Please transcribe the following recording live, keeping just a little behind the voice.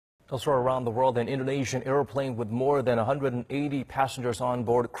Elsewhere around the world, an Indonesian airplane with more than 180 passengers on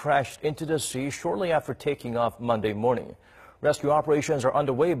board crashed into the sea shortly after taking off Monday morning. Rescue operations are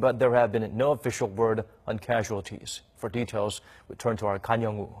underway, but there have been no official word on casualties. For details, we turn to our Kan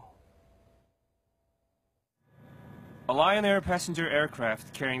Young-woo. A Lion Air passenger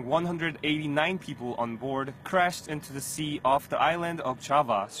aircraft carrying 189 people on board crashed into the sea off the island of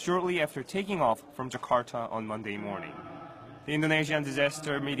Java shortly after taking off from Jakarta on Monday morning. The Indonesian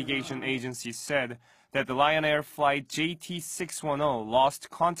Disaster Mitigation Agency said that the Lion Air flight JT610 lost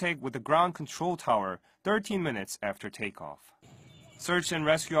contact with the ground control tower 13 minutes after takeoff. Search and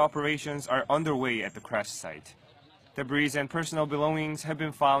rescue operations are underway at the crash site. Debris and personal belongings have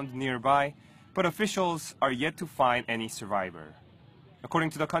been found nearby, but officials are yet to find any survivor.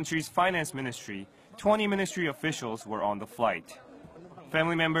 According to the country's finance ministry, 20 ministry officials were on the flight.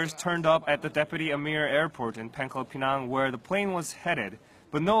 Family members turned up at the Deputy Amir Airport in Pangkal Pinang where the plane was headed,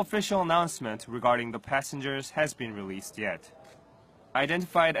 but no official announcement regarding the passengers has been released yet.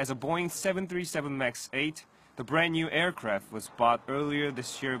 Identified as a Boeing 737 MAX 8, the brand new aircraft was bought earlier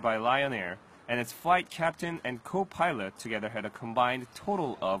this year by Lion Air, and its flight captain and co-pilot together had a combined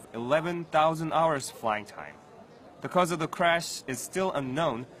total of 11,000 hours flying time. The cause of the crash is still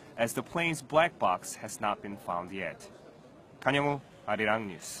unknown as the plane's black box has not been found yet. Kan Young-woo, Arirang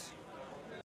News.